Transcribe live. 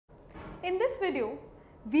in this video,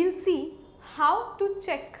 we'll see how to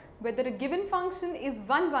check whether a given function is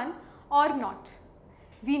 1, 1 or not.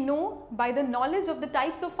 We know by the knowledge of the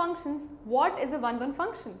types of functions what is a 1, 1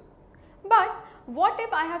 function. But what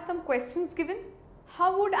if I have some questions given?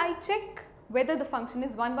 How would I check whether the function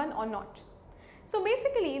is 1, 1 or not? So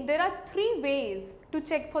basically, there are 3 ways to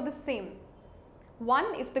check for the same. One,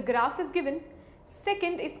 if the graph is given.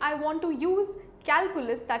 Second, if I want to use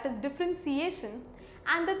calculus, that is differentiation.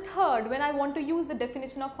 And the third, when I want to use the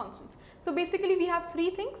definition of functions. So basically, we have 3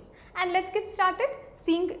 things, and let's get started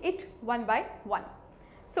seeing it one by one.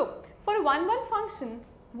 So for a 1, 1 function,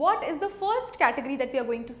 what is the first category that we are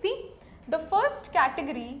going to see? The first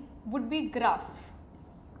category would be graph.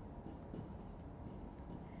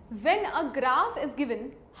 When a graph is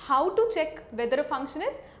given, how to check whether a function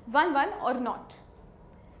is 1, 1 or not?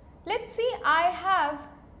 Let's see, I have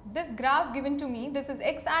this graph given to me. This is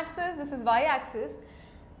x-axis, this is y-axis,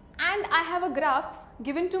 and I have a graph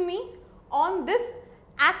given to me on this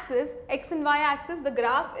axis, x and y axis. The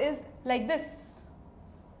graph is like this,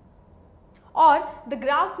 or the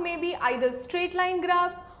graph may be either straight line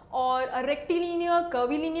graph or a rectilinear,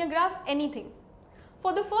 curvilinear graph, anything.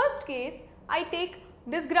 For the first case, I take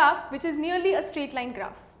this graph which is nearly a straight line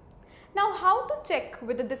graph. Now, how to check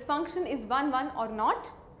whether this function is 1, 1 or not?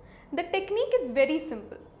 The technique is very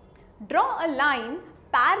simple. Draw a line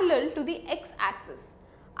parallel to the x-axis.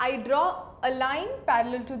 I draw a line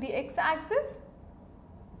parallel to the x-axis.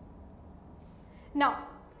 Now,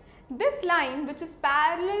 this line which is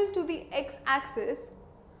parallel to the x-axis,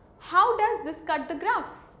 how does this cut the graph?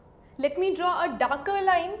 Let me draw a darker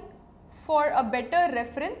line for a better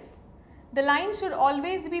reference. The line should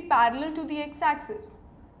always be parallel to the x-axis.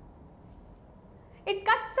 It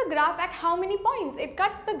cuts the graph at how many points? It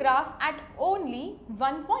cuts the graph at only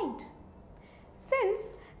 1 point. Since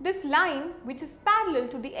this line which is parallel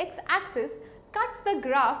to the x-axis cuts the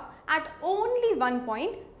graph at only 1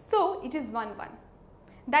 point, so it is 1, 1.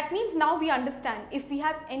 That means now we understand, if we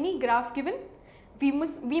have any graph given, we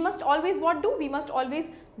must always what do? We must always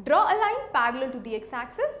draw a line parallel to the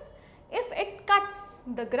x-axis. If it cuts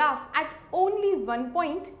the graph at only 1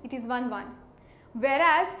 point, it is 1, 1.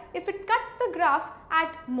 Whereas, if it cuts the graph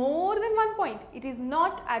at more than 1 point, it is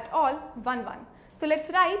not at all 1, 1. So, let us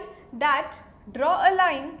write that draw a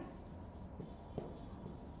line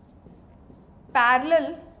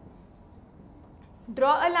parallel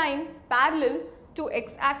to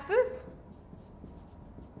x-axis.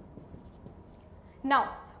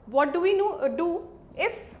 Now, what do we do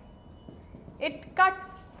if it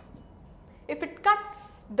cuts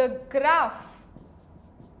the graph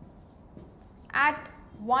at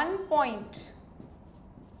 1 point?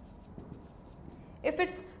 If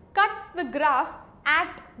it cuts the graph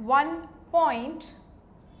at 1 point,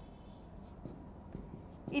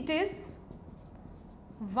 it is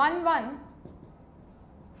 1, 1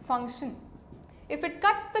 function. If it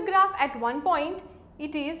cuts the graph at 1 point,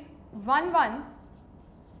 it is 1, 1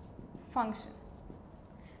 function.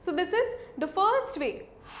 So this is the first way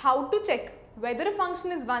how to check whether a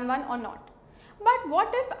function is 1, 1 or not. But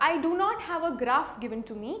what if I do not have a graph given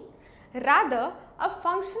to me, rather a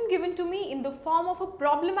function given to me in the form of a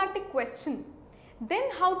problematic question?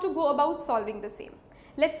 Then how to go about solving the same?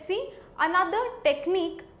 Let's see another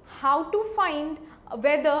technique how to find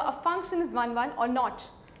whether a function is 1, 1 or not.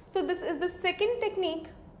 So this is the second technique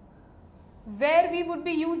where we would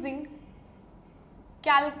be using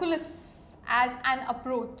calculus as an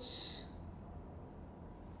approach.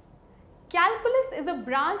 Calculus is a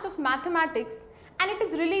branch of mathematics and it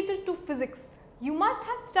is related to physics. You must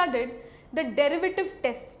have studied the derivative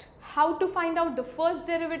test, how to find out the first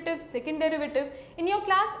derivative, second derivative in your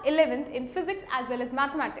class 11th in physics as well as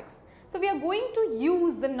mathematics. So we are going to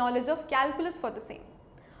use the knowledge of calculus for the same.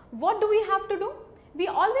 What do we have to do? We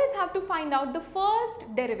always have to find out the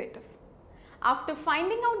first derivative. After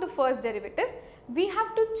finding out the first derivative, we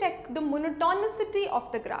have to check the monotonicity of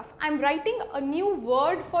the graph. I am writing a new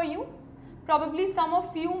word for you. Probably some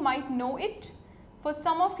of you might know it. For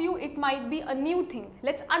some of you, it might be a new thing.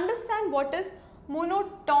 Let's understand what is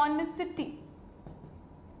monotonicity.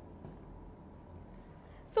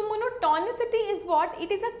 So monotonicity is what?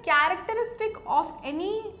 It is a characteristic of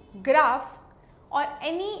any graph or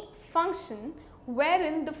any function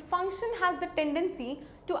wherein the function has the tendency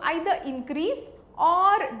to either increase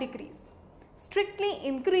or decrease. Strictly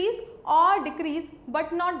increase or decrease,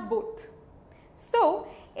 but not both. So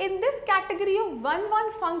in this category of 1,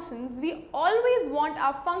 1 functions, we always want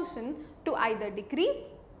our function to either decrease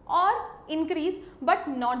or increase, but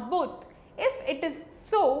not both. If it is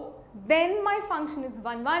so, then my function is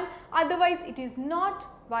 1, 1, otherwise it is not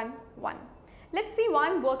 1, 1. Let's see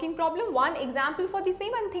one working problem, one example for the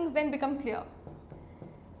same, and things then become clear.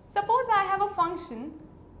 Suppose I have a function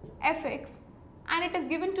fx and it is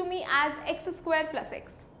given to me as x square plus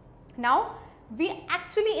x. Now, we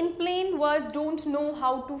actually in plain words don't know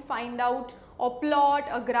how to find out or plot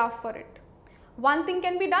a graph for it. One thing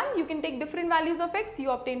can be done, you can take different values of x,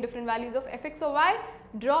 you obtain different values of fx or y,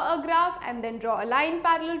 draw a graph and then draw a line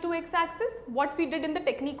parallel to x-axis, what we did in the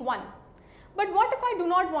technique 1. But what if I do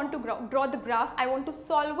not want to draw the graph, I want to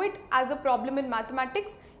solve it as a problem in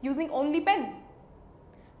mathematics using only pen.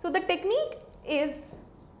 So the technique is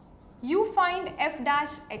you find f dash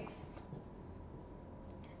x.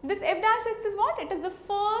 This f dash x is what? It is the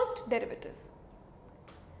first derivative.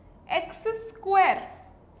 X square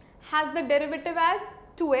has the derivative as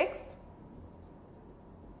 2x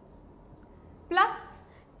plus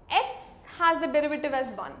x has the derivative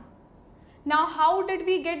as 1. Now, how did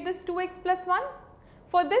we get this 2x plus 1?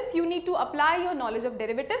 For this, you need to apply your knowledge of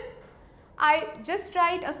derivatives. I just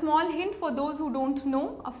write a small hint for those who don't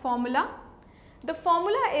know a formula. The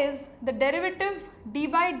formula is the derivative d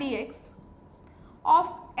by dx of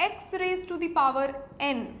x raised to the power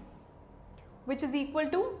n, which is equal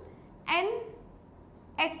to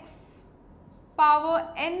nx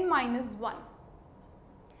power n minus 1.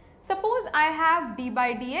 Suppose I have d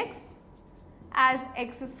by dx as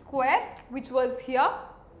x square, which was here.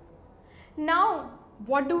 Now,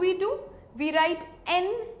 what do? We write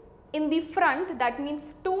n in the front, that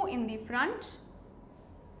means 2 in the front.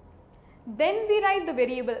 Then we write the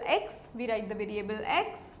variable x,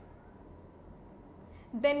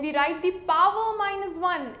 Then we write the power minus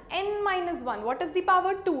 1, n minus 1. What is the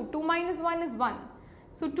power? 2. 2 minus 1 is 1.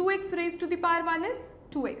 So 2x raised to the power 1 is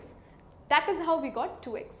 2x. That is how we got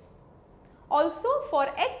 2x. Also for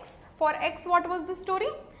x what was the story?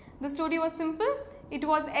 The story was simple. It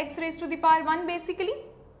was x raised to the power 1 basically,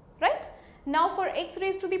 right? Now for x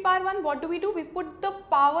raised to the power 1, what do? We put the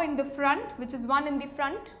power in the front, which is 1 in the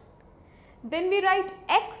front. Then we write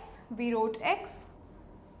x, we wrote x.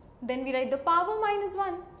 Then we write the power minus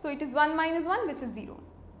 1. So it is 1 minus 1, which is 0.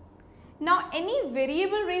 Now any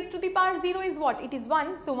variable raised to the power 0 is what? It is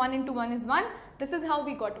 1. So 1 into 1 is 1. This is how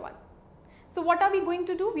we got 1. So what are we going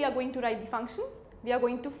to do? We are going to write the function. We are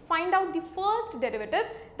going to find out the first derivative,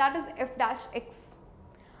 that is f dash x.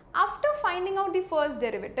 After finding out the first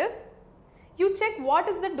derivative, you check what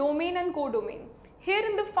is the domain and codomain. Here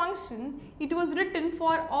in the function, it was written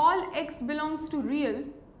for all x belongs to real,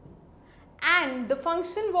 and the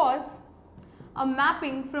function was a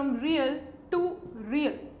mapping from real to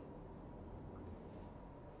real.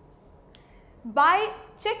 By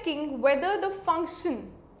checking whether the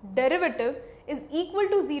function derivative is equal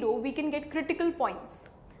to 0, we can get critical points.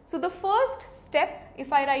 So the first step,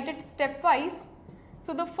 if I write it stepwise,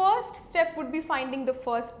 so the first step would be finding the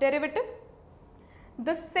first derivative.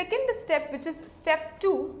 The second step, which is step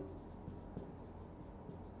 2,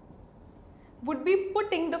 would be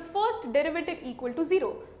putting the first derivative equal to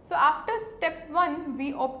 0. So after step 1,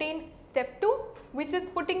 we obtain step 2, which is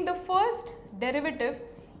putting the first derivative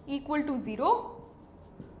equal to 0.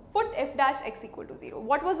 Put f dash x equal to 0.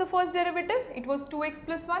 What was the first derivative? It was 2x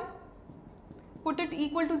plus 1. Put it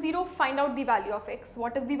equal to 0, find out the value of x.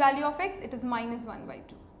 What is the value of x? It is minus 1 by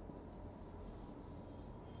 2.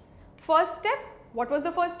 First step, what was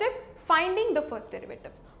the first step? Finding the first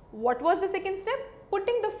derivative. What was the second step?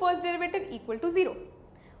 Putting the first derivative equal to 0.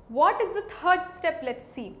 What is the third step? Let's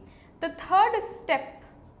see. The third step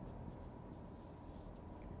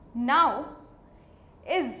now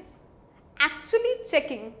is actually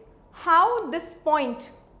checking how this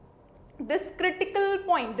point, this critical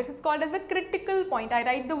point, that is called as a critical point. I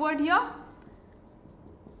write the word here.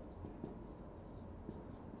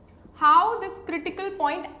 How this critical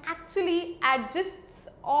point actually adjusts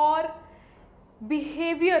or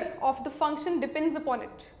behavior of the function depends upon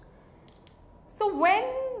it. So when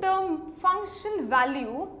the function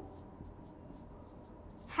value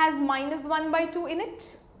has minus 1 by 2 in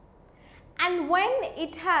it, and when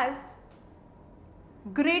it has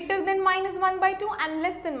greater than minus 1 by 2 and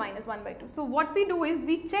less than minus 1 by 2. So what we do is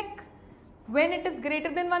we check when it is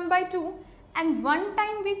greater than 1 by 2, and one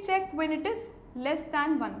time we check when it is less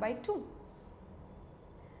than 1 by 2.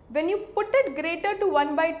 When you put it greater to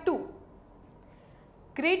 1 by 2,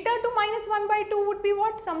 greater to minus 1 by 2 would be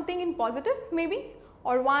what? Something in positive maybe,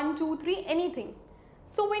 or 1, 2, 3, anything.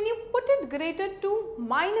 So when you put it greater to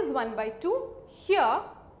minus 1 by 2, here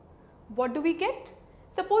what do we get?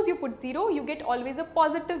 Suppose you put 0, you get always a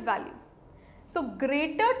positive value. So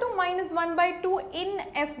greater to minus 1 by 2 in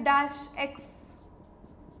f dash x,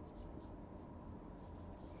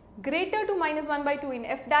 greater to minus 1 by 2 in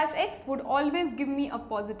f dash x would always give me a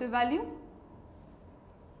positive value.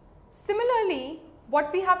 normally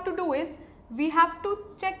what we have to do is we have to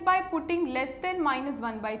check by putting less than minus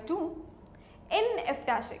 1 by 2 in f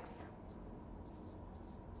dash x.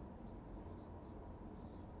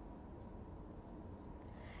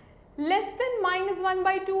 Less than minus 1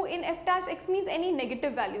 by 2 in f dash x means any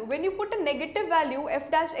negative value. When you put a negative value, f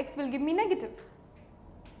dash x will give me negative.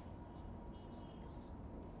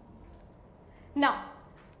 Now,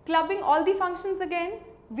 clubbing all the functions again,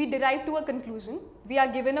 we derive to a conclusion. We are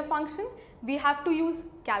given a function, we have to use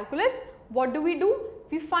calculus. What do?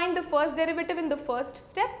 We find the first derivative in the first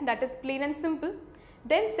step, that is plain and simple.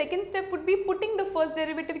 Then second step would be putting the first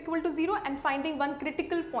derivative equal to 0 and finding one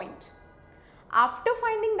critical point. After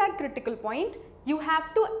finding that critical point, you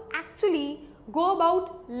have to actually go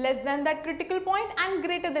about less than that critical point and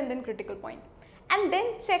greater than critical point, and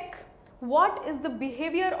then check what is the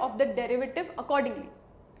behavior of the derivative accordingly.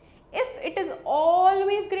 If it is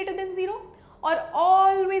always greater than 0 or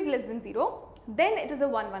always less than 0, then it is a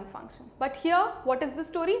 1-1 function. But here, what is the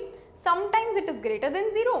story? Sometimes it is greater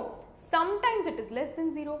than 0, sometimes it is less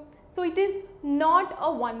than 0. So it is not a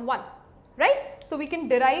 1-1. Right? So we can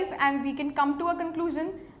derive and we can come to a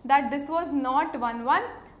conclusion that this was not 1-1.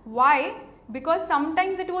 Why? Because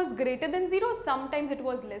sometimes it was greater than 0, sometimes it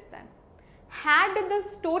was less than. Had the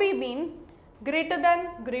story been greater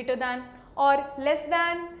than or less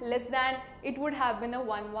than, it would have been a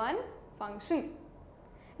 1-1 function.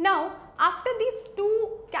 Now, after these two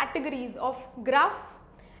categories of graph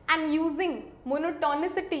and using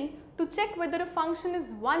monotonicity to check whether a function is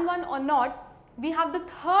 1-1 or not, we have the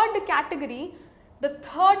third category, the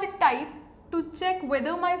third type to check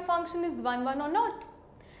whether my function is 1-1 or not.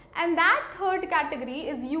 And that third category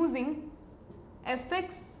is using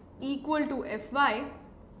fx equal to fy,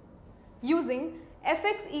 using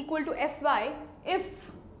fx equal to fy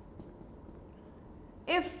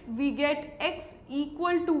if we get x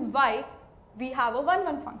equal to y, we have a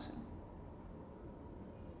 1-1 function.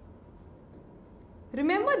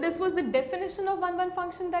 Remember, this was the definition of 1-1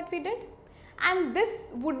 function that we did. And this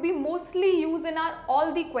would be mostly used in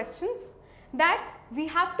all the questions, that we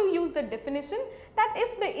have to use the definition that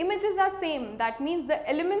if the images are same, that means the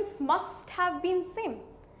elements must have been same.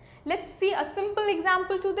 Let's see a simple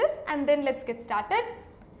example to this and then let's get started.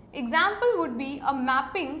 Example would be a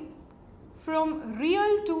mapping from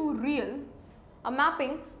real to real,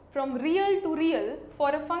 for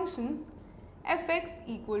a function fx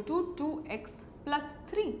equal to 2x plus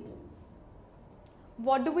 3.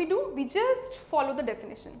 What do? We just follow the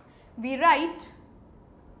definition. We write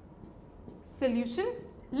solution,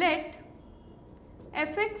 let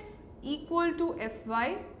fx equal to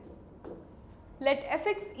fy,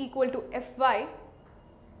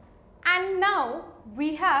 and now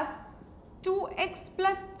we have 2x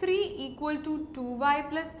plus 3 equal to 2y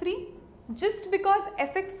plus 3. Just because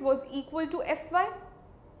fx was equal to fy,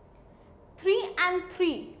 3 and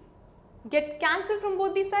 3 get cancelled from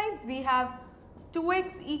both the sides. We have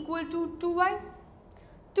 2x equal to 2y,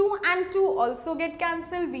 2 and 2 also get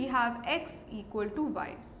cancelled, we have x equal to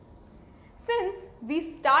y. Since we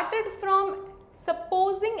started from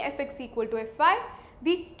supposing fx equal to fy,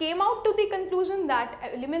 we came out to the conclusion that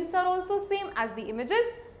elements are also same as the images,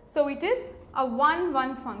 so it is a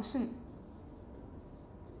 1-1 function.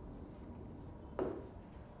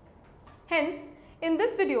 Hence, in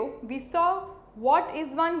this video, we saw what is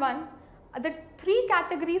 1-1, the three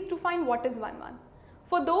categories to find what is 1-1.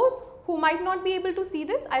 For those who might not be able to see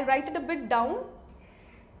this, I'll write it a bit down.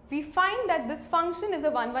 We find that this function is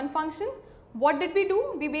a 1-1 function. What did we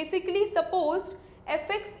do? We basically supposed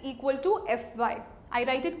fx equal to fy. I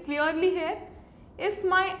write it clearly here. If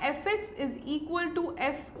my fx is equal to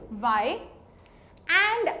fy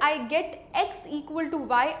and I get x equal to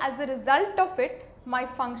y as a result of it, my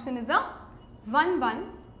function is a 1-1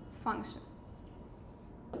 function.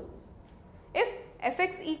 If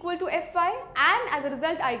fx equal to fy and as a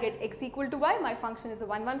result I get x equal to y, my function is a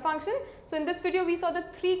 1-1 function. So in this video we saw the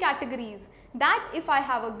three categories, that if I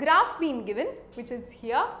have a graph being given, which is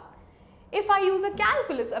here, if I use a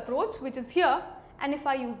calculus approach, which is here, and if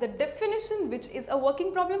I use the definition, which is a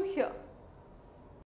working problem here.